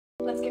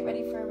Let's get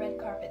ready for a red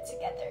carpet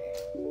together.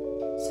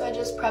 So I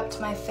just prepped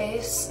my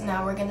face.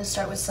 Now we're gonna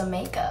start with some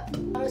makeup.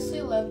 I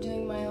honestly love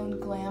doing my own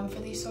glam for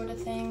these sort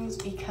of things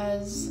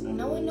because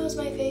no one knows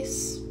my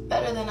face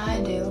better than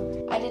I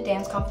do. I did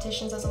dance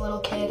competitions as a little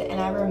kid, and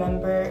I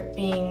remember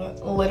being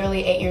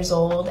literally 8 years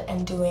old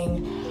and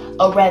doing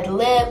a red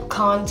lip,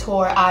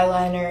 contour,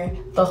 eyeliner,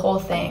 the whole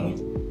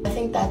thing. I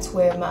think that's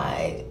where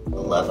my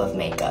love of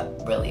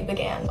makeup really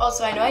began.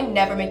 Also, I know I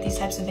never make these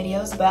types of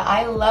videos, but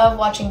I love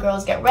watching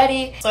girls get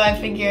ready, so I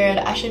figured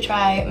I should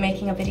try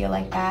making a video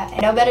like that.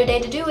 And no better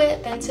day to do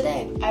it than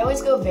today. I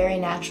always go very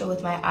natural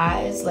with my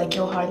eyes, like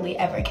you'll hardly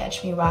ever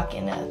catch me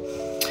rocking a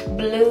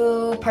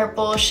blue,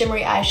 purple,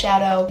 shimmery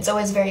eyeshadow. It's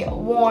always very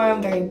warm,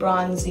 very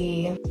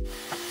bronzy.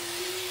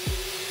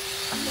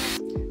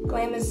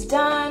 Glam is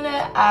done.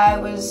 I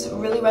was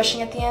really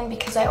rushing at the end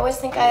because I always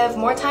think I have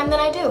more time than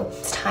I do.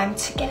 It's time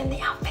to get in the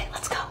outfit.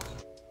 Let's go.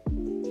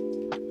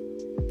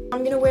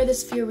 I'm gonna wear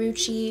this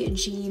Fiorucci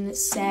jean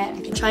set.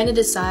 I'm trying to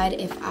decide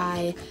if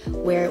I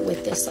wear it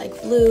with this like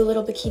blue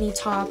little bikini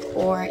top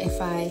or if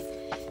I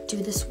do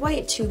this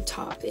white tube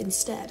top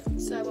instead.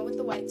 So I went with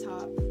the white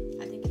top.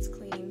 I think it's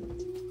clean.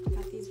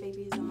 Got these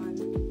babies on.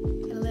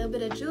 Got a little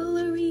bit of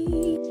jewelry.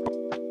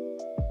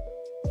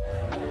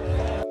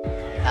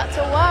 About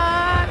to walk.